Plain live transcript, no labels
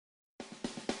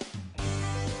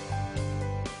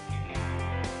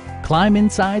Climb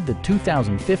inside the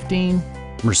 2015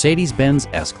 Mercedes-Benz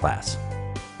S-Class.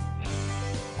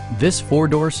 This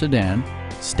four-door sedan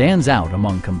stands out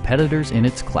among competitors in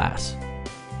its class.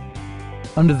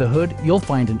 Under the hood, you'll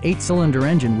find an 8-cylinder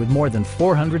engine with more than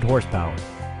 400 horsepower,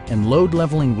 and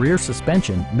load-leveling rear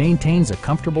suspension maintains a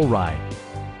comfortable ride.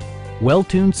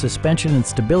 Well-tuned suspension and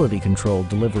stability control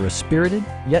deliver a spirited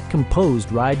yet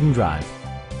composed ride and drive.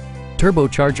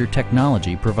 Turbocharger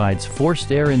technology provides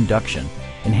forced air induction,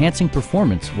 enhancing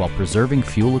performance while preserving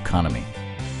fuel economy.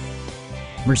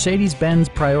 Mercedes-Benz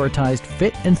prioritized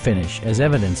fit and finish as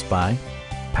evidenced by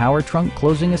power trunk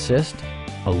closing assist,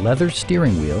 a leather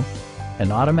steering wheel,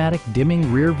 an automatic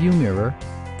dimming rear view mirror,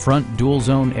 front dual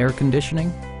zone air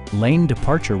conditioning, lane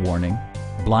departure warning,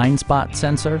 blind spot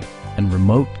sensor, and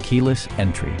remote keyless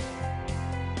entry.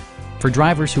 For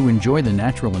drivers who enjoy the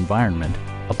natural environment,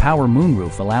 a power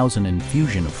moonroof allows an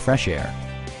infusion of fresh air.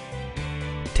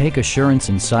 Take assurance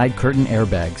in side curtain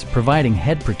airbags, providing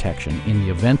head protection in the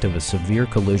event of a severe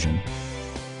collision.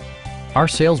 Our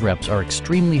sales reps are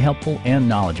extremely helpful and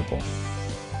knowledgeable.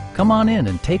 Come on in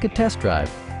and take a test drive.